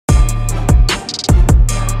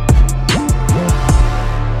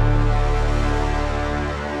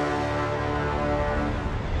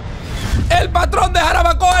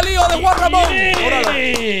lío de Juan Ramón.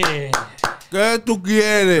 ¿Qué tú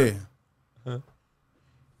quieres?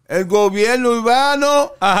 ¿El gobierno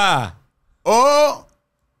urbano? Ajá. ¿O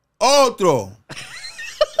otro?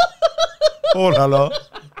 Óralo.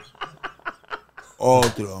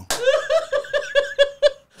 Otro.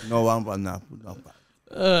 No van para nada. No,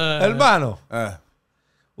 Hermano,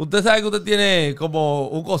 usted sabe que usted tiene como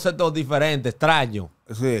un concepto diferente, extraño.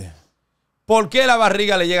 Sí. ¿Por qué la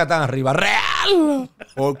barriga le llega tan arriba? ¡Real!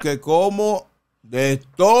 Porque como de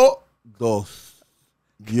todos.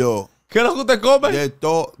 Yo. ¿Qué es lo que usted come? De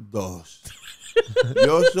todos.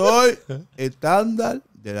 Yo soy estándar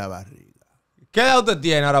de la barriga. ¿Qué edad usted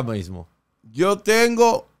tiene ahora mismo? Yo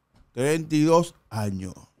tengo 32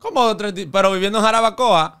 años. ¿Cómo de 30? Pero viviendo en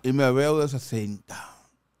Jarabacoa. Y me veo de 60.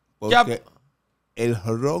 Porque el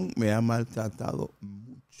ron me ha maltratado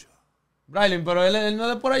mucho. Braylin, pero él no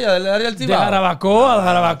es de por allá, del área del De Cibao. Jarabacoa, de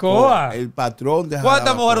Jarabacoa. El patrón de Jarabacoa.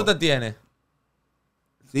 ¿Cuántas mujeres usted tiene?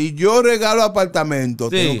 Si yo regalo apartamentos,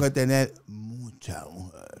 Sí. tengo que tener muchas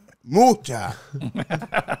mujeres. Muchas. ¿En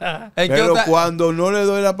qué Pero usted- cuando no le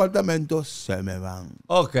doy el apartamento, se me van.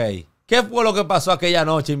 Ok. ¿Qué fue lo que pasó aquella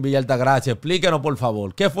noche en Villa Altagracia? Explíquenos, por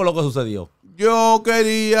favor. ¿Qué fue lo que sucedió? Yo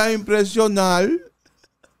quería impresionar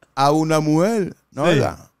a una mujer, ¿no? Sí.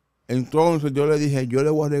 ¿Verdad? Entonces yo le dije, yo le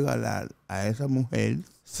voy a regalar a esa mujer.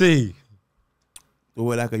 Sí. Tú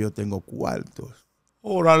verás que yo tengo cuartos.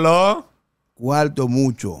 Óralo. Cuarto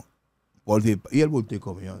mucho. Y el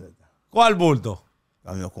bultico mío. ¿Cuál bulto?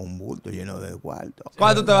 Camino con un bulto lleno de cuartos.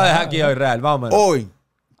 ¿Cuánto te va a dejar aquí hoy, Real? Vámonos. Hoy,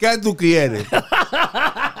 ¿qué tú quieres?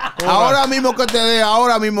 Ahora mismo que te dé,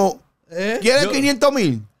 ahora mismo. ¿Quieres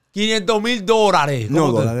 500,000? $500,000. No,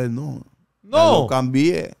 ¿Cómo te- dólares no. No. Ya lo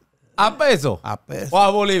cambié ¿A peso? a pesos. O a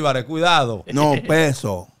bolívares, cuidado. No,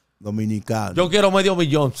 pesos dominicanos. Yo quiero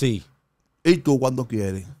 $500,000, sí. ¿Y tú cuánto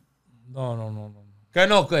quieres? No. ¿Qué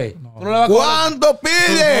no, qué? ¿Tú no le vas a cobrar? ¿Cuánto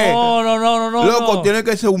pide? No. Loco, no. tiene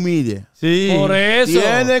que ser humilde. Sí. Por eso.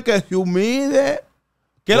 Tiene que ser humilde.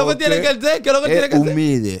 ¿Qué es lo que porque tiene que hacer? ¿Qué es lo que tiene que hacer?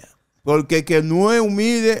 humilde. Porque que no es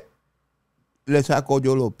humilde, le saco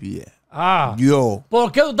yo los pies. Ah. Yo.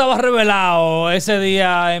 ¿Por qué tú estabas revelado ese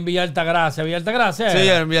día en Villa Altagracia? ¿Villa Altagracia? Sí,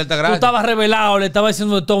 era? en Villa Tú Altagracia. estabas revelado, le estabas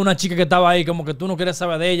diciendo de todo a una chica que estaba ahí, como que tú no querías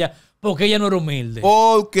saber de ella, porque ella no era humilde.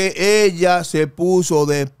 Porque ella se puso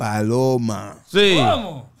de paloma. Sí.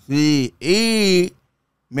 ¿Cómo? Sí. Y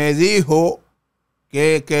me dijo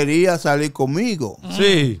que quería salir conmigo.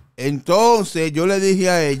 Sí. Entonces yo le dije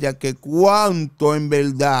a ella que cuánto en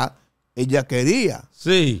verdad ella quería.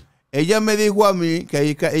 Sí. Ella me dijo a mí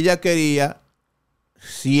que ella quería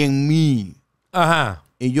 100,000. Ajá.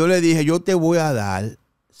 Y yo le dije, yo te voy a dar,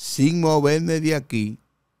 sin moverme de aquí,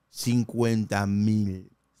 50,000.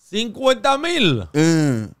 $50,000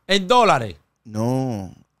 en dólares.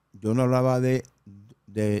 No, yo no hablaba de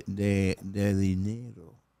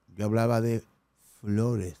dinero. Yo hablaba de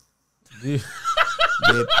flores. Sí.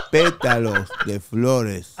 De pétalos de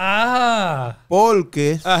flores. Ah.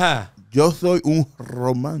 Porque Ajá. yo soy un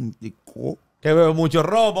romántico Que veo mucho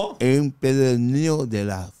robo. empedernido de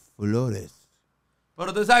las flores.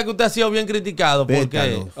 Pero usted sabe que usted ha sido bien criticado porque,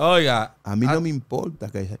 Pétalos. oiga, A mí no me importa,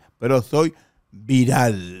 pero soy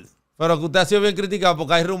viral. pero que usted ha sido bien criticado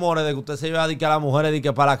porque hay rumores de que usted se iba a dedicar a las mujeres de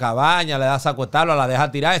que para la cabaña, le da a secuestrarlo, la deja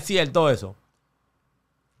tirar. ¿Es cierto eso?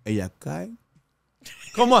 Ella cae,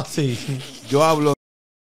 ¿Cómo así? yo hablo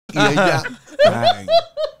y ella cae.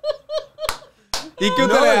 ¿Y qué usted,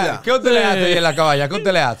 No, le, ¿verdad? hace? ¿Qué usted le hace ahí en la cabaña? ¿Qué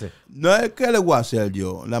usted le hace? No es que le voy a hacer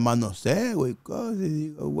yo, la manoseo y cosas. Y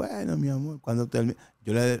digo, bueno, mi amor, cuando termine,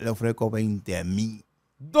 yo le ofrezco 20,000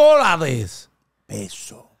 ¡Dólares!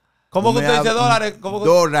 pesos. ¿Cómo Tú que me usted dice hablas- dólares? ¿Cómo que-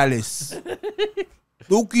 Dólares.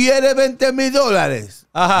 ¿Tú quieres 20,000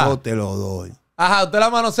 Ajá. Yo te lo doy. Ajá, usted la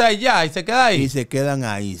manosea y ya, y se queda ahí. Y se quedan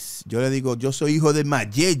ahí. Yo le digo, yo soy hijo de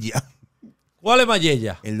Mayella, ¿Cuál es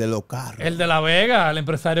Mayella? el de los carros. El de La Vega, el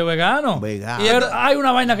empresario vegano. Vegano. Y Pero hay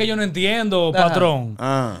una vaina que yo no entiendo, Ajá. patrón.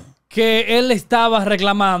 Ah. Que él estaba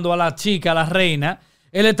reclamando a la chica, a la reina.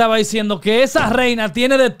 Él estaba diciendo que esa reina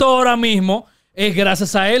tiene de todo ahora mismo. Es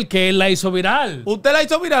gracias a él que él la hizo viral. ¿Usted la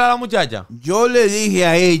hizo viral a la muchacha? Yo le dije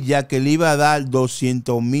a ella que le iba a dar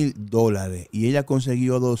 $200,000 y ella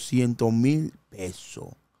consiguió 200,000 pesos.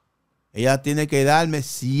 Ella tiene que darme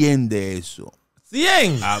 100 de eso.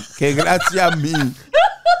 ¿100? Que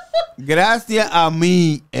gracias a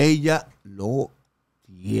mí, ella lo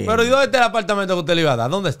tiene. Pero ¿y dónde está el apartamento que usted le iba a dar?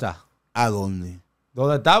 ¿Dónde está? ¿A dónde?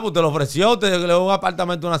 ¿Dónde está? Usted lo ofreció, usted le dio un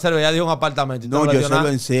apartamento, una cerveza, dijo un apartamento. Y usted No, le yo dio se lo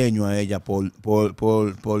nada. enseño a ella por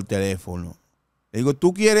teléfono. Le digo,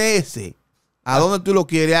 ¿tú quieres ese? ¿A dónde tú lo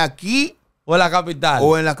quieres? ¿Aquí ¿O en la capital?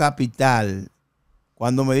 o en la capital?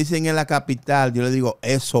 Cuando me dicen en la capital, yo le digo,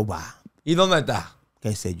 eso va. ¿Y dónde está?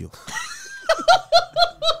 ¿Qué sé yo?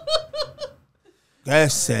 ¿Qué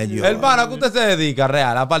sé yo? Hermano, ¿a qué usted se dedica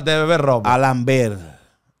real? Aparte de beber romo. A lamber.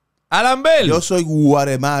 ¿A lamber? Yo soy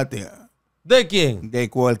guaremate. ¿De quién? De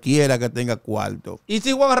cualquiera que tenga cuarto. ¿Y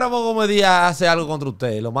si Juan Ramón Gómez Díaz hace algo contra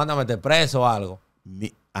usted? ¿Lo manda a meter preso o algo?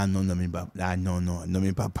 No, mi papá. No,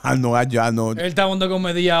 mi papá no, allá no. Él estaba donde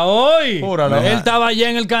comedía hoy. Júralo. Él estaba allá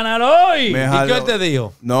en el canal hoy. ¿Y qué él te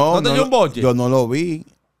dijo? No, te dio un boche? Yo no lo vi.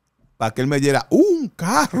 Para que él me diera un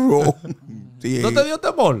carro. Sí. ¿No te dio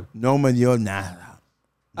temor? No me dio nada.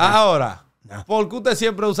 Ahora, Nada. ¿por qué usted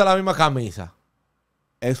siempre usa la misma camisa?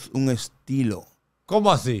 Es un estilo. ¿Cómo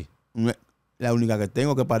así? La única que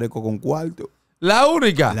tengo que parezco con cuarto. ¿La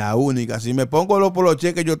única? La única. Si me pongo los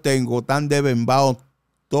poloches que yo tengo, están desbembados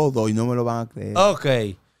todo y no me lo van a creer. Ok.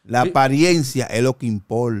 La apariencia es lo que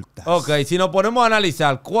importa. Ok, si nos ponemos a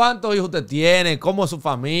analizar, ¿cuántos hijos usted tiene? ¿Cómo es su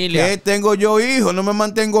familia? ¿Qué tengo yo, hijo? No me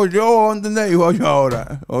mantengo yo. ¿Entendés, hijo? Yo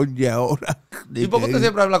ahora. Oye, ahora. ¿Y por qué usted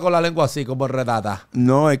siempre habla con la lengua así, como redata?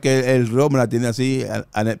 No, es que el ron me la tiene así.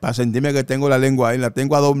 Para sentirme que tengo la lengua ahí, la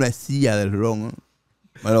tengo adormecida del ron.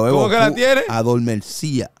 ¿Eh? Me lo bebo. ¿Cómo que la tiene?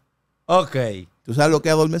 Adormecida. Ok. ¿Tú sabes lo que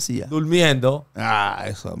es adormecida? Durmiendo. Ah,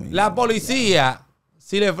 eso a mí. La policía,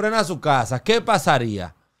 si le frena a su casa, ¿qué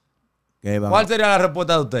pasaría? ¿Cuál sería la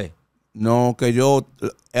respuesta de usted? No, que yo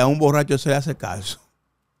a un borracho se le hace caso.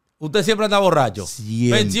 ¿Usted siempre anda borracho?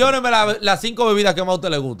 Siempre. Mencióneme las 5 bebidas que más a usted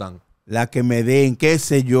le gustan. La que me den, qué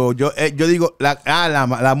sé yo. Yo digo,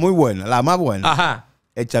 la muy buena, la más buena. Ajá.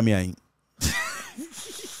 Échame ahí.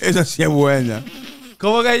 Esa sí es buena.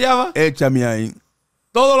 ¿Cómo que se llama? Échame ahí.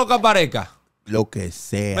 Todo lo que aparezca. Lo que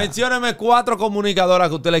sea. Mencióneme 4 comunicadoras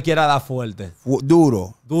que usted le quiera dar fuerte.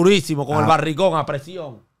 Duro. Durísimo, con el barricón a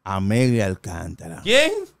presión. Amelia Alcántara.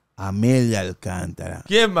 ¿Quién? Amelia Alcántara.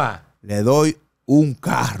 ¿Quién más? Le doy un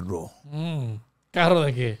carro. ¿Carro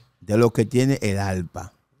de qué? De lo que tiene el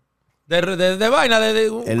Alpa. De vaina, de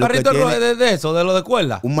un Es lo que carrito tiene- de eso, de lo de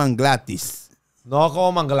cuerda. Un Manglatis. No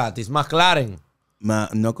como Manglatis, más Claren.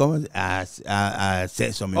 No como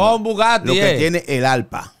eso mismo. Oh, un Bugatti, Lo que tiene el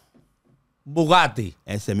Alpa. Bugatti.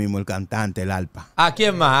 Ese mismo, el cantante, el Alpa. ¿A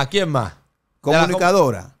quién más? ¿A quién más?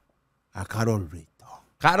 Comunicadora. A Carol Brito.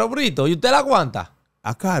 Caro Brito. ¿Y usted la aguanta?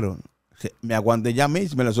 A Carol. Me aguante ya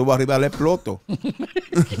mismo. Me la subo arriba, le exploto.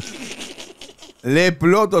 Le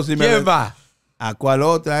exploto si me... ¿Quién más? ¿A cuál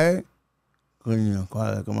otra es? Coño,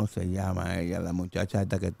 ¿cómo se llama ella? La muchacha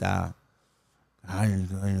esta que está... Ay,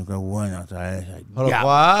 coño, qué buena otra esa. ¿Pero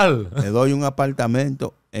cuál? Le doy un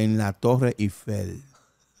apartamento en la Torre Eiffel.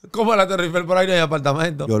 ¿Cómo la Torre Eiffel por ahí no hay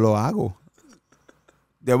apartamento? Yo lo hago.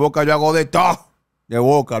 De boca yo hago de todo. De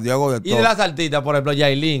boca yo hago de todo. Y de la saltita, por ejemplo,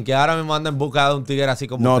 Yailin, que ahora me manda en busca de un tigre así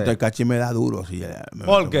como No, usted. Tecachi me da duro. Sí,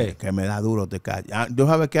 ¿Por qué? Que me da duro Tecachi. ¿Tú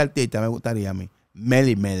sabes qué artista me gustaría a mí?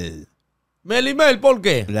 Mel. Mel, ¿por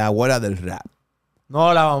qué? La abuela del rap.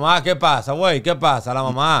 No, la mamá, ¿qué pasa, güey? ¿Qué pasa? La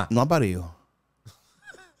mamá No ha parido.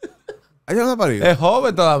 ¿Ella no ha parido? es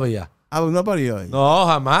joven todavía. Ah, no ha parido ella. No,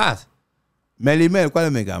 jamás. Mel, ¿cuál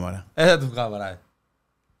es mi cámara? Esa es tu cámara.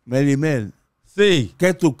 Mel, Sí,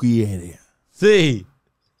 ¿qué tú quieres? sí.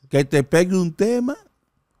 ¿Que te pegue un tema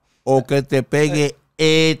o que te pegue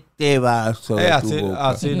este vaso de tu Así, boca?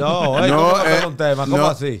 así no. No, ¿Cómo es un tema? ¿Cómo no,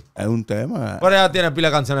 así? Es un tema. Pero ella tiene pila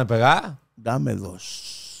de canciones pegadas. Dame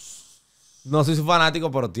 2. No soy su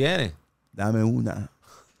fanático, pero tiene. Dame una.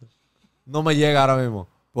 No me llega ahora mismo.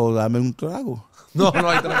 Pues dame un trago. No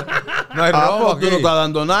hay no hay robo Pues aquí. tú no estás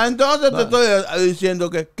dando nada. Entonces te estoy diciendo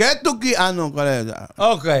que... ¿Qué tú quieres? Ah, no, ¿cuál es esa?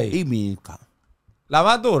 Ok. Y Milka. ¿La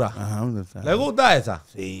más dura? Ajá, ¿dónde está? ¿Le gusta esa?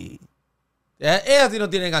 Sí. Ella sí no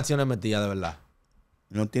tiene canciones metidas, de verdad.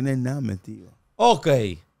 No tiene nada metido. Ok.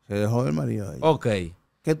 Se dejó del marido ahí. Ok.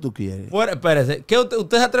 ¿Qué tú quieres? Fuera, espérese. ¿Qué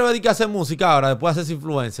usted se atreve a dedicar a hacer música ahora? Después de hacerse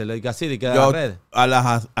influencer. Le dedica así, de que de las redes. A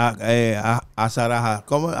las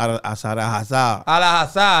 ¿cómo? A Sarajazá. A la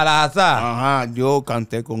azar. Ajá, yo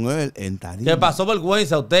canté con él en tarima. ¿Qué pasó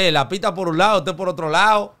vergüenza usted? La pita por un lado, usted por otro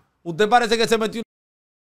lado. Usted parece que se metió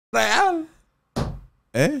real.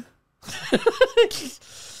 ¿Eh?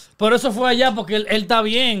 Por eso fue allá, porque él está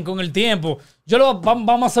bien con el tiempo.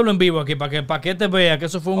 Vamos a hacerlo en vivo aquí, para que te vea que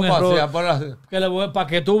eso fue un error. Para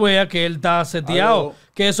que tú veas que él está seteado. Aló.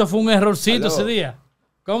 Que eso fue un errorcito Aló. ese día.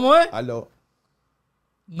 ¿Cómo es? Aló.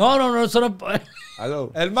 No, eso no.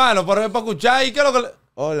 Aló. Hermano, por ejemplo, para escuchar. ¿Y qué es lo que le...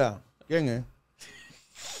 Hola. ¿Quién es?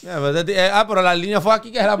 pero la línea fue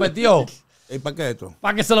aquí que se la metió. ¿Y para qué esto?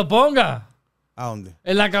 Para que se lo ponga ¿A dónde?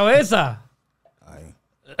 en la cabeza. Ahí.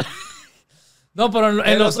 No, pero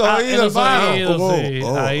en los oídos, hermano. Sí.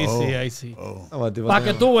 Ahí sí. No, Para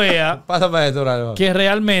que tú veas pásame eso, hermano. que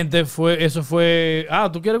realmente eso fue... Ah,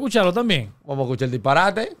 ¿tú quieres escucharlo también? Vamos a escuchar el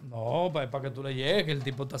disparate. No, para que tú le llegues, que el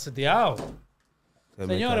tipo está seteado. Se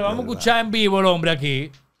me Señores, cayó vamos a el escuchar en vivo el hombre aquí.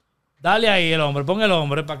 Dale ahí el hombre, pon el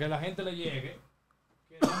hombre para que la gente le llegue.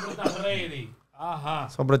 Que el hombre está ready. Ajá.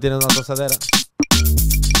 Ese hombre tiene una tosedera.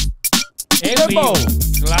 En vivo.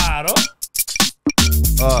 Claro.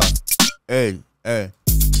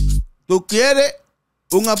 ¿Tú quieres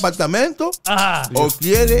un apartamento Ajá. o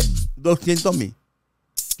quieres 200,000?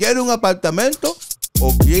 ¿Quieres un apartamento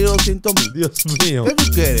o quieres 200,000? Dios mío. ¿Qué tú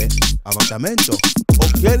quieres? ¿Apartamento o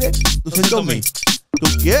quieres 200,000? ¿Tú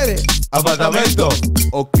quieres apartamento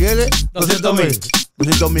o quieres 200,000?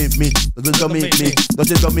 200,000, 200,000,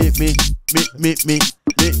 200,000,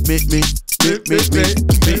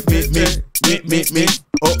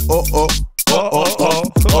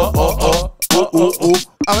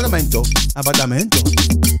 apartamento,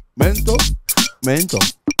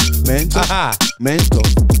 Ajá.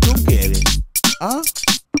 ¿Tú quieres apartamento?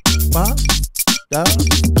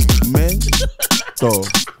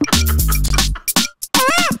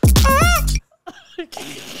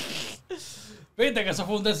 Viste que eso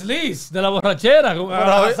fue un desliz de la borrachera.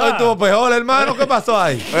 Pero hoy tuvo peor, hermano. ¿Qué pasó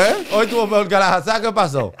ahí? ¿Eh? Hoy tuvo peor que Alajazá. ¿Qué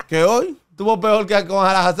pasó? ¿Que hoy? Tuvo peor que con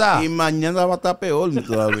Alajazá. Y mañana va a estar peor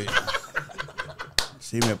todavía.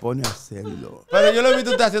 Sí, me pone a hacerlo. Pero yo lo he visto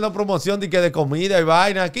usted haciendo promoción de comida y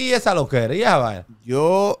vaina. Aquí esa loquera. ¿Y esa vaina?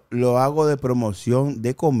 Yo lo hago de promoción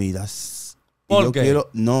de comidas. ¿Por yo qué? quiero,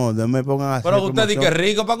 no me pongan a hacer Pero usted dice que promoción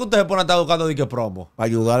rico. ¿Para qué usted se pone a estar buscando de que promo? para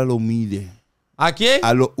ayudar a los humildes. ¿A quién?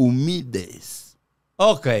 A los humildes.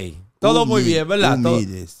 Ok. Todo muy bien, ¿verdad?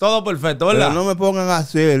 Humildes. Todo perfecto, ¿verdad? Pero no me pongan a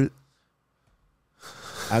hacer.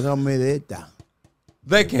 Háganme de esta.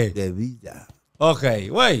 ¿De qué? De vida. Ok,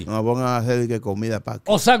 güey. No me pongan a hacer que comida para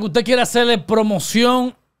O sea, que usted quiere hacerle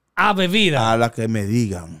promoción a bebida. a la que me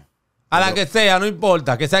digan. A la que sea, no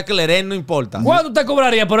importa. Que sea clerén, no importa. ¿Cuánto usted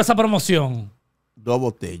cobraría por esa promoción? 2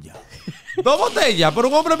 botellas. 2 botellas. Por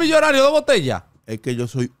un hombre millonario, 2 botellas. Es que yo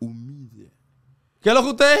soy humilde. ¿Qué es lo que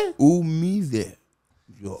usted es? Humilde.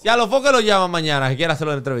 Yo. Si a los foques lo llaman mañana, que quiera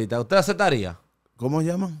hacerlo en entrevista, ¿usted aceptaría? ¿Cómo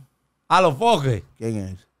llaman? A los foques. ¿Quién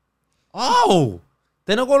es? ¡Oh!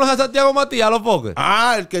 ¿Usted no conoce a Santiago Matías, a los foques?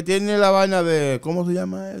 Ah, el que tiene la vaina de. ¿Cómo se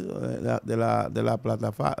llama eso? De la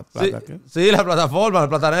plataforma. Sí, sí, la plataforma, la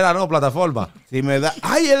platanera no, plataforma. Si me da.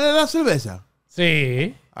 ¡Ay, él es la cerveza!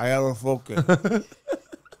 Sí. Ahí a los foques.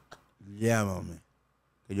 Llámame.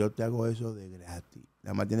 Que yo te hago eso de gratis.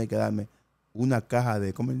 Nada más tiene que darme una caja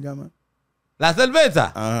de. ¿Cómo se llama? ¿La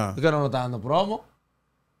cerveza? Ajá. ¿Es que no nos está dando promo?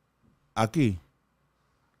 Aquí.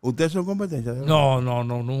 ¿Ustedes son competencia? No,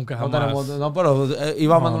 nunca, No, jamás. tenemos, no, pero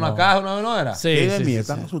iba a mandar No, una no. caja una vez, ¿no era? Sí, ¿Qué de sí, mí? sí,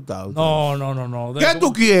 Están sí. asustados. No. ¿Qué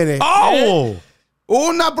tú quieres? ¡Oh!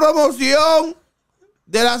 ¿Una promoción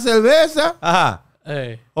de la cerveza? Ajá.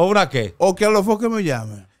 ¿O una qué? ¿O que a los foques me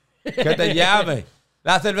llamen? Que te llame.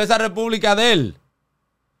 La cerveza República de él.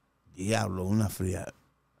 Diablo, una fría.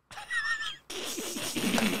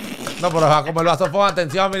 No, pero va a comer el vaso fue.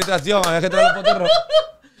 Atención, administración. Había que traer el pote rojo.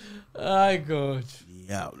 Ay, coach.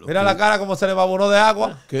 Diablo. Mira la cara como se le babonó de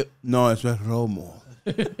agua. No, eso es romo.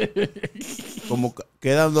 Como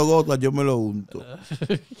quedan 2 gotas, yo me lo unto.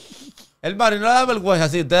 Hermano, y no le da vergüenza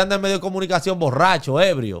si usted anda en medio de comunicación borracho,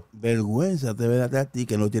 ebrio. Vergüenza te ven a ti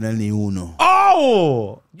que no tienes ni uno.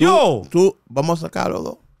 ¡Oh! ¡Yo! Tú, vamos a sacar los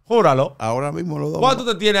 2. Júralo. Ahora mismo los 2. ¿Cuánto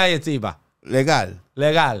te tienes ahí encima? Legal.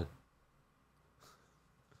 Legal.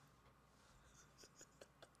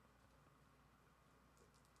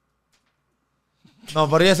 No,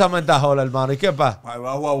 pero ¿y esa mentajola, hermano? ¿Y qué pasa? Ahí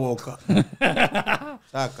bajo a boca.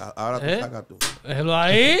 Saca, ahora tú saca tú. Déjalo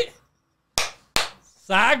ahí.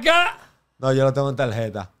 Saca. No, yo lo tengo en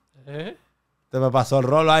tarjeta. Usted me pasó el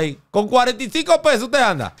rolo ahí. Con 45 pesos usted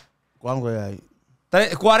anda. ¿Cuánto hay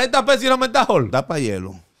ahí? 40 pesos y una mentajol. Da para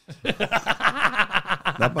hielo.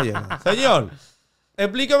 Da para hielo. Señor,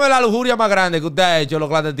 explíqueme la lujuria más grande que usted ha hecho en los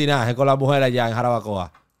clandestinajes con la mujer allá en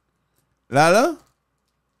Jarabacoa. ¿La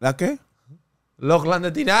qué? Los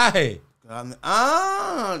clandestinajes.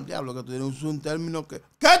 Diablo, que tú tienes un término que...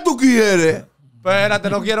 ¿Qué tú quieres? Espérate,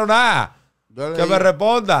 no quiero nada. Que me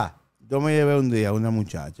responda. Yo me llevé un día a una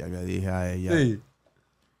muchacha que dije a ella, Sí.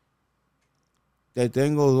 te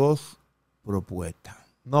tengo 2 propuestas.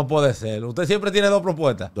 No puede ser. Usted siempre tiene 2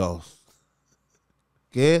 propuestas. 2.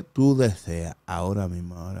 ¿Qué tú deseas ahora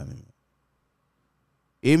mismo?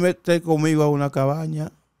 Y mete conmigo a una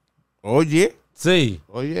cabaña. Oye Sí.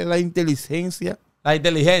 la inteligencia. La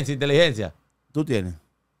inteligencia. ¿Tú tienes?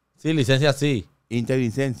 Sí, licencia sí.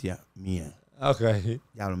 Inteligencia mía. Ok.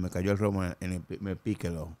 Ya me cayó el romo me pique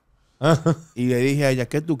el ojo. Y le dije a ella,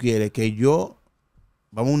 ¿qué tú quieres? Que yo,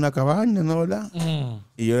 vamos a una cabaña, ¿no, verdad?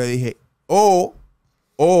 Y yo le dije, o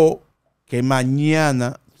que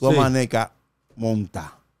mañana tú amanezcas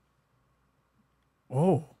monta.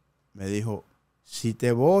 Me dijo, si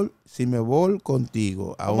me voy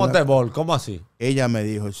contigo. ¿Cómo te voy? ¿Cómo así? Ella me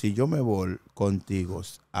dijo, si yo me voy contigo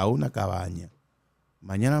a una cabaña,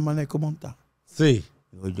 mañana amanezco monta. Sí.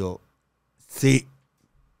 Digo yo, sí.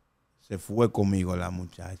 Se fue conmigo la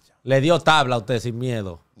muchacha. Le dio tabla a usted sin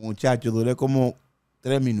miedo. Muchacho, duré como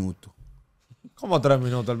 3 minutos. ¿Cómo 3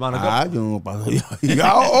 minutos, hermano? Yo no paso. Pero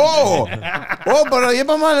ahí es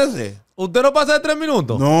para amanecer. ¿Usted no pasa de 3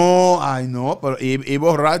 minutos? No, no, pero y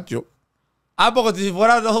borracho. Porque si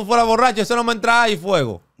no fuera borracho, eso no me entra ahí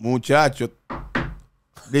fuego. Muchacho,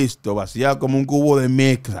 listo, vaciado como un cubo de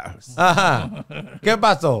mezclas. Ajá. ¿Qué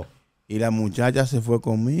pasó? Y la muchacha se fue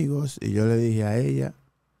conmigo y yo le dije a ella,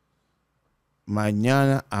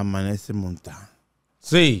 mañana amanece montada.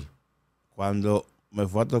 Sí. Cuando me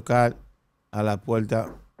fue a tocar a la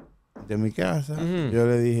puerta de mi casa, yo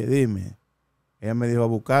le dije, dime. Ella me dijo a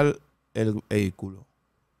buscar el vehículo.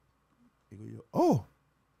 Digo yo,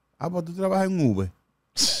 pues tú trabajas en Uber.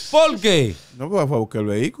 ¿Por qué? No, pues fue a buscar el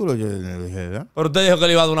vehículo. Yo le dije, ¿verdad? Pero usted dijo que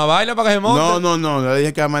le iba a dar una vaina para que se monte. No, le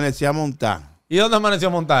dije que amanecía montada. ¿Y dónde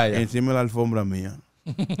amaneció montada ella? Encima de la alfombra mía.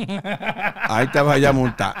 Ahí estaba ya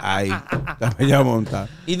montada. Ahí estaba ya montada.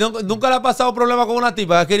 ¿Y nunca le ha pasado problema con una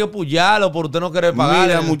tipa que ha querido puyarlo por usted no querer pagar?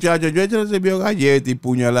 Mira, muchacho, yo he recibido galletas y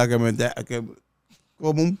puñaladas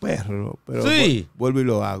como un perro. Pero sí. Vuelvo y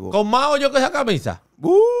lo hago. ¿Con más hoyo que esa camisa?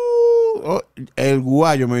 El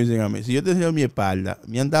guayo me dicen a mí. Si yo te enseño mi espalda,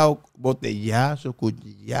 me han dado botellazos,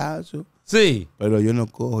 cuchillazos. Sí. Pero yo no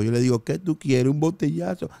cojo. Yo le digo, ¿qué tú quieres? Un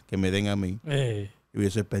botellazo. Que me den a mí. Yo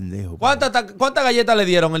soy pendejo. ¿Cuántas galletas le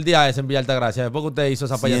dieron el día ese en Villa Altagracia después que usted hizo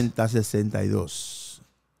esa payasada? 162.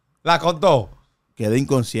 ¿La contó? Quedé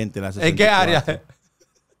inconsciente en la 64. ¿En qué área?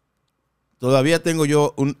 Todavía tengo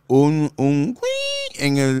yo un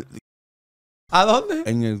en el... ¿A dónde?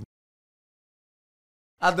 En el...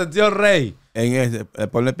 Atención, Rey. En ese.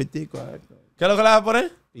 Ponle pitico a esto. ¿Qué es lo que le va a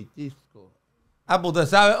poner? Pitisco. Pues usted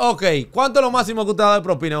sabe. Ok. ¿Cuánto es lo máximo que usted ha dado de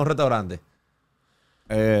propina en un restaurante?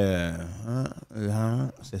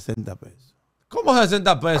 60 pesos. ¿Cómo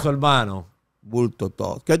 60 pesos, hermano? Bulto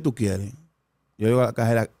todo. ¿Qué tú quieres? Yo digo a la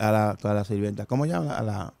cajera, a la sirvienta. ¿Cómo llama? A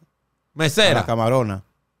la mesera. A la camarona.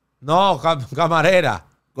 No, camarera.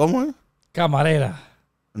 ¿Cómo es? Camarera.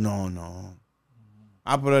 No.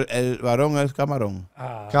 Pero el varón es camarón.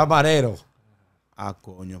 Camarero.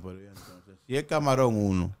 Coño, pero entonces. Si es camarón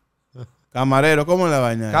uno. Camarero, ¿cómo es la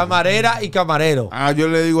vaina? Camarera y camarero. Yo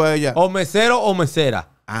le digo a ella. O mesero o mesera.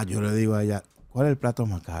 Yo le digo a ella, ¿cuál es el plato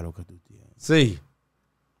más caro que tú tienes? Sí.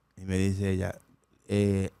 Y me dice ella,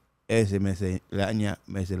 ese me se laña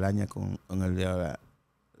con el de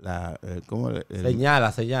 ¿cómo?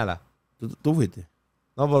 Señala. ¿Tú fuiste?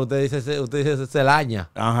 No, pero usted dice se laña.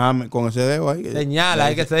 Ajá, con ese dedo ahí. Señala,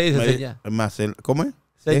 es que se dice señala. ¿Cómo es?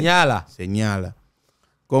 Señala. Señala.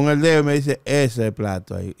 Con el dedo me dice, ese es el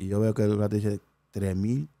plato ahí. Y yo veo que el plato dice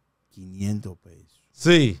 3,500 pesos.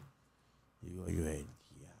 Sí. Digo yo,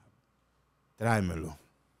 tráemelo.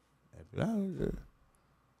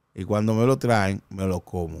 Y cuando me lo traen, me lo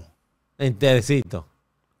como. Enterecito.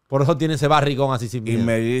 Por eso tiene ese barrigón así sin miedo. Y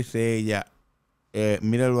me dice ella,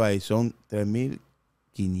 míralo ahí, son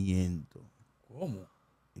 3,500. ¿Cómo?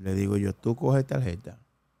 Y le digo yo, ¿tú coges tarjeta?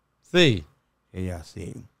 Sí. Ella,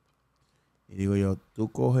 sí. Y digo yo, ¿tú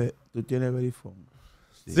tienes verifone?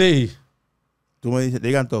 Sí. Tú me dices,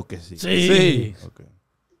 digan todos que sí. Sí. Okay.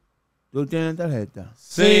 ¿Tú tienes tarjeta?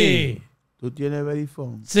 Sí. ¿Tú tienes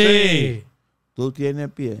verifone? Sí. ¿Tú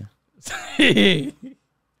tienes pie? Sí.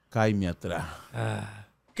 Cáeme atrás.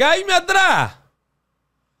 ¡Cáeme atrás!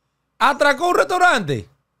 ¿Atracó un restaurante?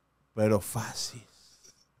 Pero fácil.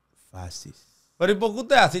 Pero ¿y por qué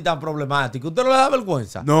usted es así tan problemático? ¿Usted no le da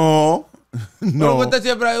vergüenza? No. Pero usted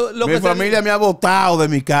siempre... Mi familia me ha botado de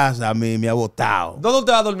mi casa, a mí me ha botado. ¿Dónde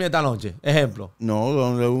usted va a dormir esta noche? Ejemplo. No,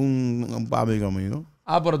 donde un amigo mío.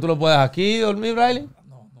 Pero tú lo puedes aquí dormir, Riley.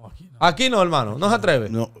 No, aquí no. Aquí no, hermano. No se atreve.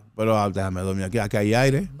 No, pero déjame dormir aquí. Aquí hay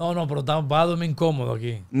aire. No, pero va a dormir incómodo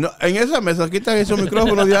aquí. No, en esa mesa, quitan esos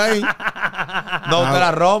micrófonos de ahí. No, te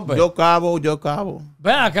la rompe. Yo cabo.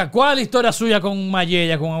 Ven acá, ¿cuál es la historia suya con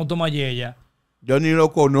Mayella, con Automayella? Yo ni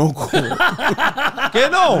lo conozco. ¿Qué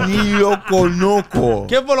no? Ni lo conozco.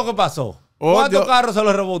 ¿Qué fue lo que pasó? ¿Cuántos carros se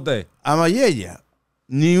los robó usted? A Mayella,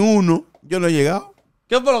 ni uno. Yo no he llegado.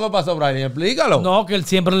 ¿Qué fue lo que pasó, Brian? Explícalo. No, que él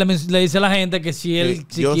siempre le dice a la gente que si él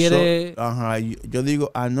quiere... Yo digo,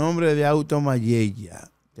 a nombre de Automayella,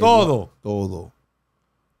 Todo. Todo.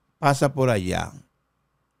 Pasa por allá.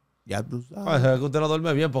 Ya tú Ay, sabes. se ve que usted no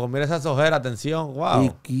duerme bien, porque mira esas ojeras, atención,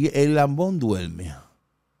 wow. Y el lambón duerme.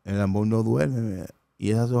 El lambón no duerme. Mira.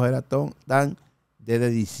 Y esas ojeras están desde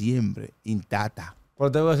diciembre, intactas.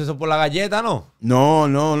 Pero te voy a decir eso por la galleta, ¿no? No.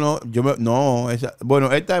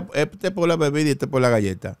 Bueno, este es por la bebida y este es por la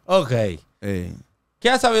galleta. Ok. Eh, ¿Qué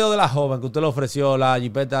ha sabido de la joven que usted le ofreció la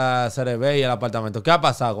jipeta CRB y el apartamento? ¿Qué ha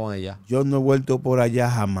pasado con ella? yo no he vuelto por allá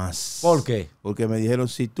jamás. ¿Por qué? Porque me dijeron,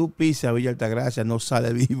 si tú pisas Villa Altagracia, no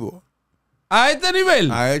sale vivo. ¿A este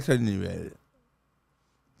nivel? A ese nivel.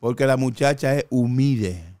 Porque la muchacha es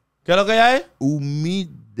humilde. ¿Qué es lo que ella es?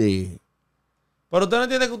 Humilde. Pero usted no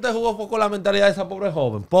entiende que usted jugó con la mentalidad de esa pobre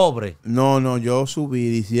joven. Pobre. No, yo subí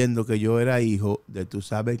diciendo que yo era hijo de tú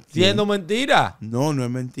sabes quién. Siendo mentira. No es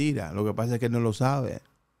mentira. Lo que pasa es que él no lo sabe.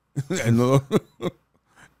 él no,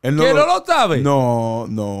 él ¿Que no lo sabe?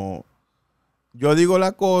 No. Yo digo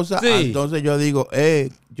la cosa, Sí. entonces yo digo,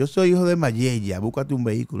 yo soy hijo de Mayella, búscate un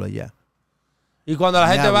vehículo allá. Y cuando la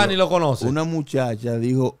gente Diablo, va ni lo conoce. Una muchacha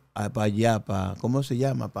dijo para allá, ¿cómo se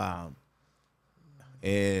llama? Para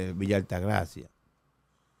Villa Altagracia.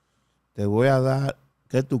 Te voy a dar,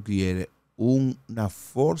 ¿qué tú quieres? ¿Una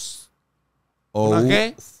Force? O ¿Una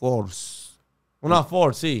qué? Force. Una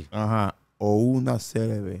Ford, sí. Ajá. O una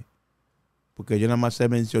CRB. Porque yo nada más sé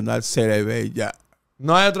mencionar CRB ya.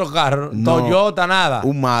 No hay otro carro. No. Toyota, nada.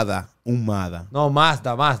 Un Mazda. No,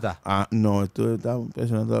 Mazda. Ah, no, tú estás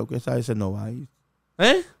pensando que esa S no va ahí.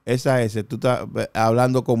 ¿Eh? Esa S, tú estás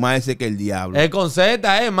hablando con más S que el diablo. Es con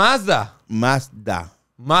Z, Mazda.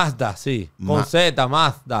 Mazda, sí. Con Z,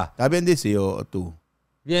 Mazda. ¿Estás bien dicho tú?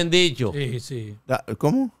 Bien dicho. Sí.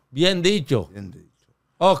 ¿Cómo? Bien dicho. Bien dicho.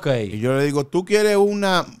 Ok. Y yo le digo, ¿tú quieres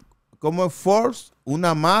una, como es Force,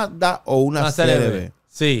 una Mazda o una CRB?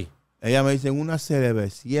 Sí. Ella me dice, una CRB,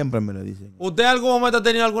 siempre me lo dicen. ¿Usted en algún momento ha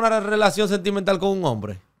tenido alguna relación sentimental con un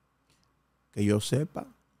hombre? Que yo sepa,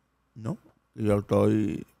 no. Yo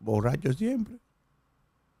estoy borracho siempre.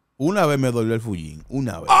 Una vez me dolió el fullín,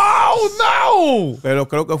 una vez. ¡Oh, no! Pero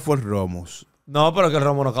creo que fue Romos. No, pero que el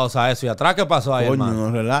romo no causa eso. ¿Y atrás qué pasó ahí, Coño, hermano?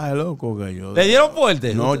 no relaje, loco, que yo... ¿Le dieron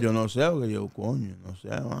fuerte? No, yo no sé, que yo, coño, no sé,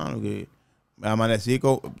 hermano, que me amanecí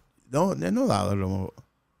con... No dado el romo.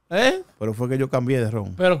 ¿Eh? Pero fue que yo cambié de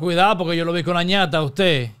romo. Pero cuidado, porque yo lo vi con la ñata a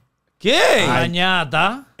usted. ¿Quién? La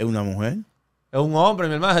ñata. ¿Es una mujer? Es un hombre,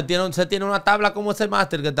 mi hermano. Se tiene una tabla como ese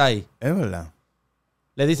máster que está ahí. Es verdad.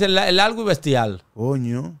 Le dicen el largo y bestial.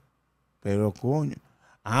 Coño, pero coño.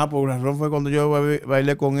 Por razón fue cuando yo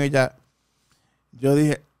bailé con ella. Yo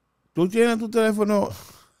dije, tú tienes tu teléfono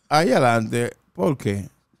ahí adelante. ¿Por qué?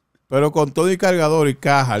 Pero con todo y cargador y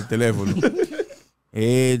caja el teléfono.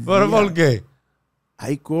 ¿Pero por qué?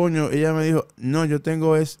 Ay, coño. Ella me dijo, no, yo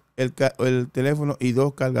tengo el teléfono y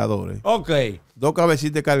 2 cargadores. Ok. 2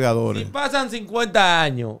 cabecitas de Si cargadores. pasan 50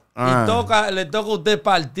 años y le toca a usted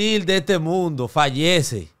partir de este mundo,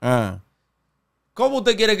 fallece. ¿Cómo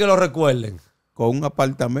usted quiere que lo recuerden? Con un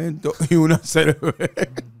apartamento y una cerveza.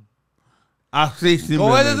 Así sí.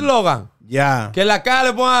 Con ese eslogan. Ya. Que la cara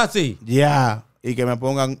le pongan así. Ya. Y que me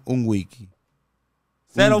pongan un wiki.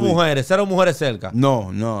 Cero mujeres cerca.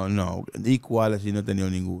 No. ¿Y cuáles si no he tenido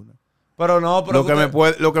ninguna? Pero no, pero...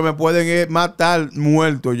 Lo que me pueden es matar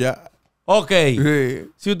muerto ya. Ok.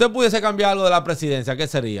 Sí. Si usted pudiese cambiar algo de la presidencia, ¿qué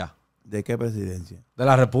sería? ¿De qué presidencia? ¿De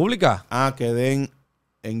la República? Que den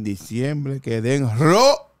en diciembre, que den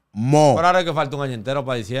romo. Pero ahora es que falta un año entero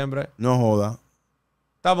para diciembre. No joda.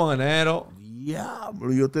 Estamos en enero.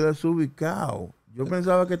 Diablo, yo te desubicado. Yo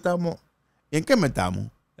pensaba que estamos... ¿Y en qué me estamos?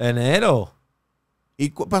 Enero. ¿Y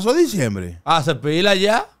pasó diciembre? ¿Se pila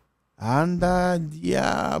ya? Anda,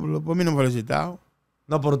 diablo. Pues a mí no me felicitado.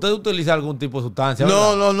 No, pero usted utiliza algún tipo de sustancia,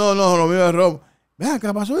 No, ¿verdad? no, lo mío es robo. Vean,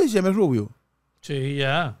 ¿qué pasó diciembre, Rubio? Sí,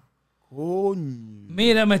 ya. Coño.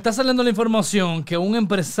 Mira, me está saliendo la información que un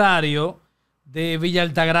empresario de Villa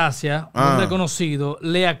Altagracia, un reconocido,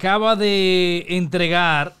 le acaba de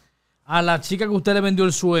entregar a la chica que usted le vendió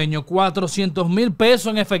el sueño 400,000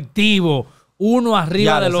 pesos en efectivo, uno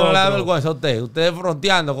arriba del eso otro. le da vergüenza a usted. Usted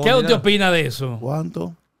fronteando con ¿Qué usted dinero. opina de eso?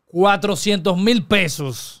 ¿Cuánto? 400,000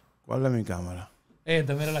 pesos. ¿Cuál es mi cámara?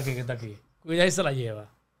 Mírala aquí que está aquí. Cuidado y se la lleva.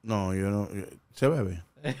 No, yo no. ¿Se bebe?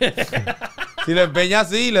 Si le empeña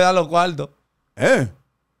así, le da los cuartos.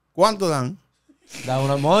 ¿Cuánto dan? Da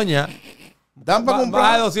una moña. Dan para Más de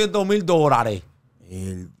comprar. $200,000.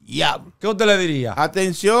 El diablo. ¿Qué usted le diría?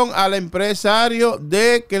 Atención al empresario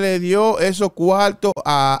de que le dio esos cuartos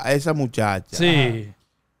a esa muchacha. Sí.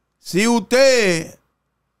 Si usted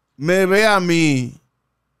me ve a mí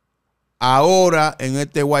ahora en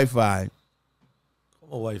este Wi-Fi.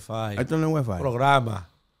 Como Wi-Fi. Esto no es Wi-Fi. Programa.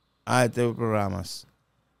 Este es programas.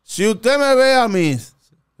 Si usted me ve a mí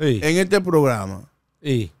Sí. en este programa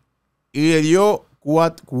Y le dio,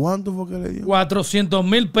 ¿cuánto fue que le dio?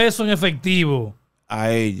 400,000 pesos en efectivo.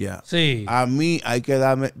 A ella. Sí. A mí hay que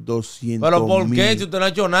darme 200,000. ¿pero por qué? Si usted no ha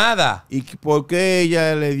hecho nada. ¿Y por qué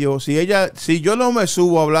ella le dio? Si yo no me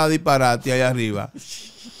subo a hablar disparate allá arriba,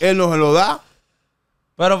 él no se lo da.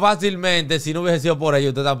 Pero fácilmente, si no hubiese sido por ello,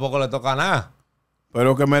 usted tampoco le toca nada.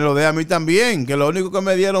 Pero que me lo dé a mí también. Que lo único que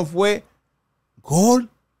me dieron fue golpe.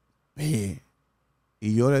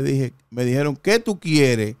 Y yo le dije, me dijeron, ¿qué tú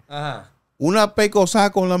quieres? Ajá. ¿Una pecosá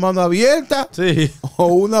con la mano abierta? Sí. ¿O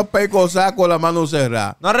una pecosá con la mano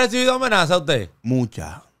cerrada? ¿No ha recibido amenaza usted?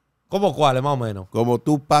 Muchas. ¿Cómo cuáles, más o menos? Como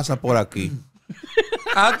tú pasas por aquí.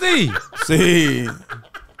 ¿A ti? Sí.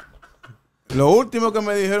 Lo último que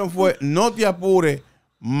me dijeron fue, no te apures,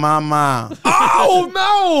 mamá. ¡Oh,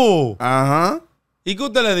 no! Ajá. ¿Y qué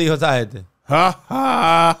usted le dijo a esa gente?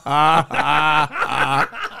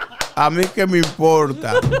 A mí que me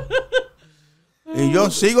importa. Y yo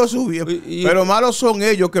sigo subiendo. Pero malos son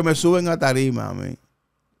ellos que me suben a tarima a mí.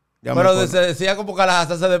 Pero se decía como que a la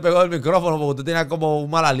se despegó del micrófono porque usted tenía como un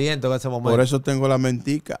mal aliento en ese momento. Por eso tengo la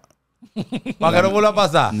mentica. ¿Para que no vuelva a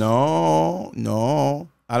pasar? No.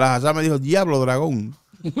 A la Hazá me dijo, diablo, dragón.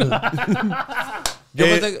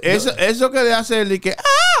 Eso que le hace él y que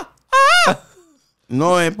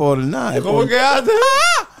no es por nada. ¿Cómo que hace?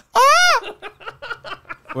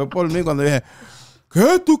 Fue por mí cuando dije,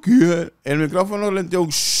 ¿qué tú quieres? El micrófono le dio un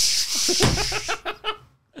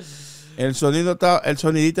el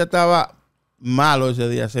sonidito estaba malo ese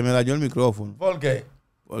día. Se me dañó el micrófono. ¿Por qué?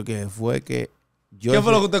 Porque fue que yo... ¿Qué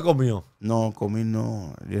fue lo que usted comió? No, comí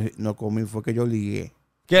no. No comí, fue que yo ligué.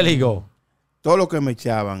 ¿Qué ligó? Todo lo que me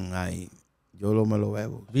echaban ahí, yo me lo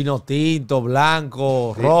bebo. Vino tinto,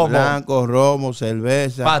 blanco, romo. Blanco, romo,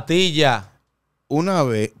 cerveza. Pastilla. Una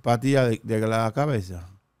vez, pastilla de la cabeza.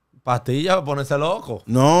 Pastilla para ponerse loco.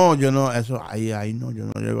 No, yo no, eso, ahí no, yo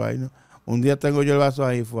no llego ahí, no. Un día tengo yo el vaso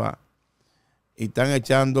ahí, y están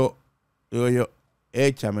echando, digo yo,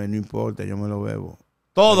 échame, no importa, yo me lo bebo.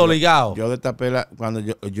 Todo ligado. Yo destapé cuando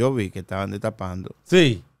yo vi que estaban destapando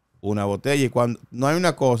Sí. una botella, y cuando no hay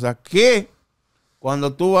una cosa que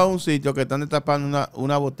cuando tú vas a un sitio que están destapando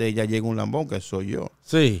una botella, llega un lambón, que soy yo.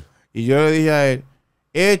 Sí. Y yo le dije a él,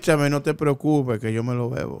 échame, no te preocupes, que yo me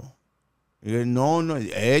lo bebo. Y él, no,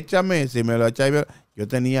 échame, si me lo echas. Yo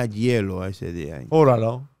tenía hielo ese día.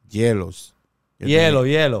 Júralo. Hielos.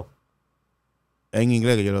 Hielo. En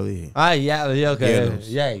inglés que yo lo dije. Ay, ya, yo que.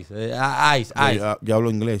 Ice. Yo hablo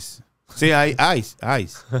inglés. Sí, hay ice.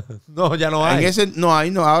 No, ya no hay.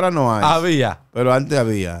 Ahora no hay. Había. Pero antes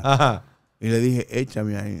había. Ajá. Y le dije,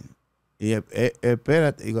 échame ahí. Y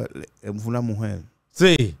espérate, digo, fue una mujer.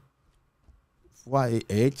 Sí. Fue ahí,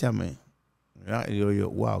 échame. Y yo,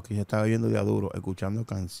 wow, que ella estaba viendo de aduro, escuchando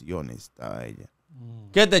canciones, estaba ella.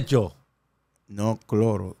 ¿Qué te echó? No,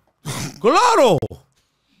 cloro. ¡Claro!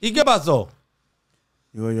 ¿Y qué pasó?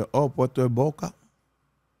 Digo yo, puesto en boca,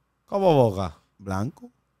 ¿Cómo boca?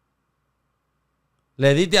 blanco.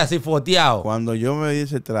 Le diste así foteado. Cuando yo me di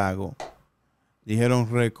ese trago, dijeron,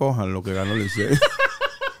 recojan lo que ganó el Licey.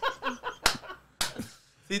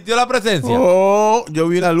 ¿Sintió la presencia? Yo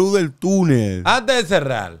vi la luz del túnel. Antes de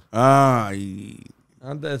cerrar. Ay.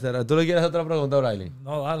 Antes de cerrar. ¿Tú le quieres hacer otra pregunta, Braille?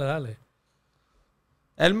 No, dale.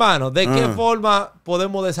 Hermano, ¿de qué forma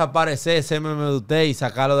podemos desaparecer ese meme de usted y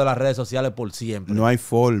sacarlo de las redes sociales por siempre? No hay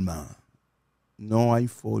forma. No hay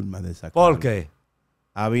forma de sacarlo. ¿Por qué?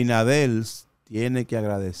 Abinadel tiene que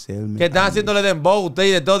agradecerme. Que están haciéndole dembow usted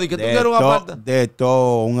y de todo. Y que tú quieres un apartamento. De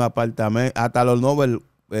todo, un apartamento. Hasta los Nobel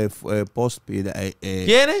Pospi.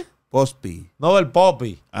 ¿Quiénes? Pospi. Nobel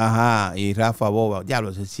Poppy. Ajá. Y Rafa Boba. Ya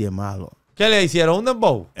lo sé si es malo. ¿Qué le hicieron? ¿Un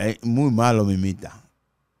dembow? Muy malo, mimita.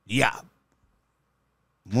 Ya.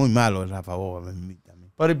 Muy malo el Rafa Boba, mimita.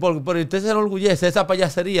 Pero usted se enorgullece de esa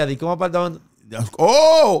payasería de que un apartamento.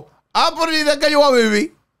 Por idea que yo voy a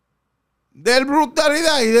vivir. De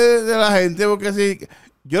brutalidad y de la gente. Porque si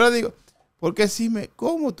yo le digo, porque si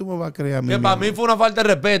 ¿cómo tú me vas a creer a mí? Que para mí fue una falta de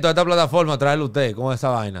respeto a esta plataforma traerle a usted con esa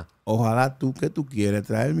vaina. Ojalá ¿qué tú quieres?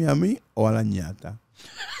 ¿Traerme a mí o a la ñata?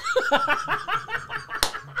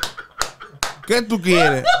 ¿Qué tú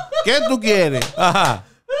quieres? ¿Qué tú quieres? Ajá.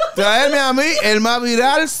 ¿Traerme a mí, el más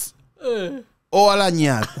viral, o a la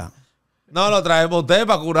ñata? No, lo traemos a usted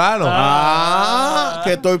para curarlo.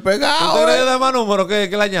 Que estoy pegado. ¿Usted cree que da más número que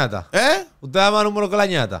la ñata? ¿Usted da más número que la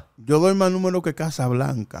ñata? Yo doy más número que Casa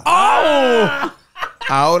Blanca. ¡Oh!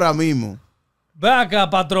 Ahora mismo. Ve acá,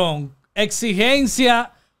 patrón.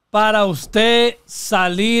 Exigencia para usted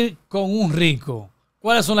salir con un rico.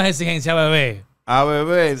 ¿Cuáles son las exigencias, bebé? A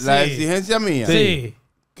bebé, la Sí. exigencia mía. Sí.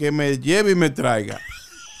 Que me lleve y me traiga.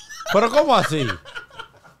 ¿Pero cómo así?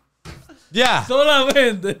 Ya.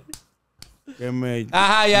 Solamente.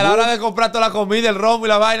 Ajá, y a la hora de comprar toda la comida, el romo y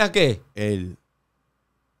la vaina, ¿qué? Él.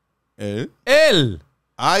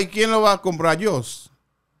 Ay, ¿quién lo va a comprar? Yo.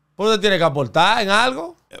 ¿Por usted tiene que aportar en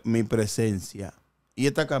algo? Mi presencia. ¿Y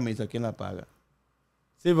esta camisa quién la paga?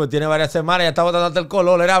 Sí, pues tiene varias semanas, ya está botando el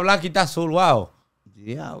color, era blanca y está azul, wow.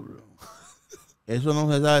 Diablo. Eso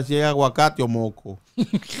no se sabe si es aguacate o moco.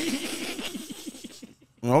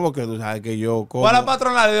 No, porque tú sabes que yo como. ¿Cuál es la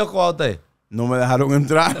patrona le dio a usted? No me dejaron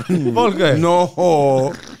entrar. ¿Por qué?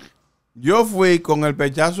 No. Yo fui con el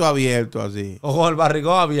pechazo abierto así. O con el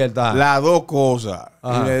barrigón abierto. Las dos cosas.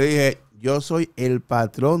 Ajá. Y le dije, yo soy el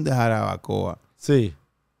patrón de Jarabacoa. Sí.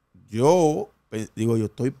 Yo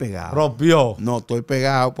estoy pegado. Rompió. No, estoy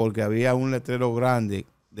pegado porque había un letrero grande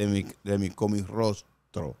con mi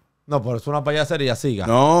rostro. No, pero es una payasería, siga.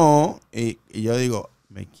 No, y yo digo,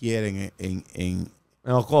 me quieren en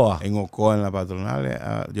Ocoa. En Ocoa, en la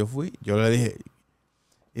patronal. Yo fui, yo le dije,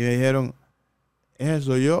 y me dijeron, ¿eso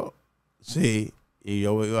soy yo? Sí. Y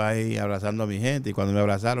yo iba ahí abrazando a mi gente, y cuando me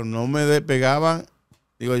abrazaron, no me despegaban.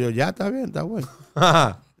 Digo yo, ya está bien, está bueno.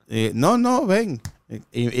 No, ven.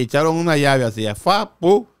 Y echaron una llave así,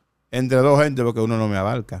 entre dos gente, porque uno no me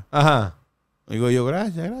abarca. Ajá. Digo yo,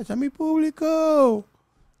 gracias a mi público.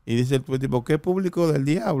 Y dice el tipo, ¿qué público del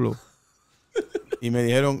diablo? Y me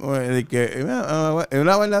dijeron que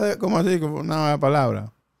una vaina como así, como una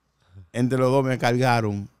palabra. Entre los dos me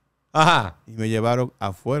cargaron. Ajá. Y me llevaron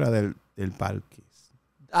afuera del parque.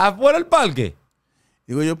 ¿Afuera del parque?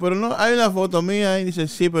 Digo yo, pero no, hay una foto mía y dice,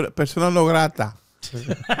 sí, pero persona no grata.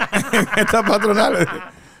 Esta patronal.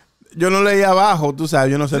 Yo no leí abajo, tú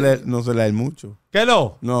sabes, yo no sé leer mucho. ¿Qué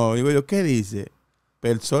no? No, digo yo, ¿qué dice?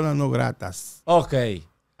 Personas no gratas. Ok.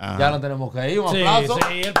 Ajá. Ya no tenemos que ir. Un aplauso.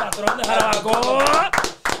 Sí, el patrón de Jarabacoa.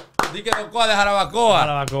 Di que Ocoa de Jarabacoa.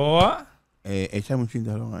 Jarabacoa. Échame un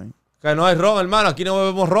chintalón ahí. Que no hay ron, hermano. Aquí no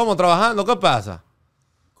bebemos romo trabajando. ¿Qué pasa?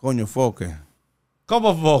 Coño, foque.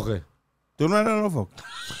 ¿Cómo foque? ¿Tú no eres los foques?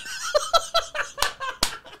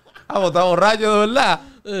 Está borracho de verdad.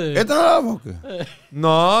 ¿Esto no es los foques?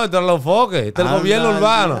 No, esto no es los foques. Este es el gobierno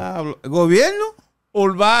urbano. Diablo. ¿El gobierno?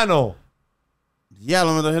 Urbano. Ya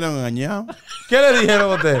lo me trajeron engañado. ¿Qué le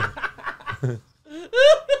dijeron a usted?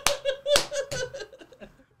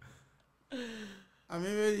 A mí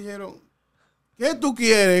me dijeron, ¿qué tú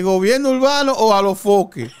quieres? ¿Gobierno urbano o a los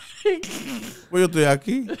foques? Pues yo estoy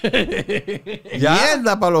aquí. ¿Ya?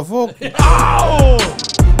 Mierda para los foques. ¡Au!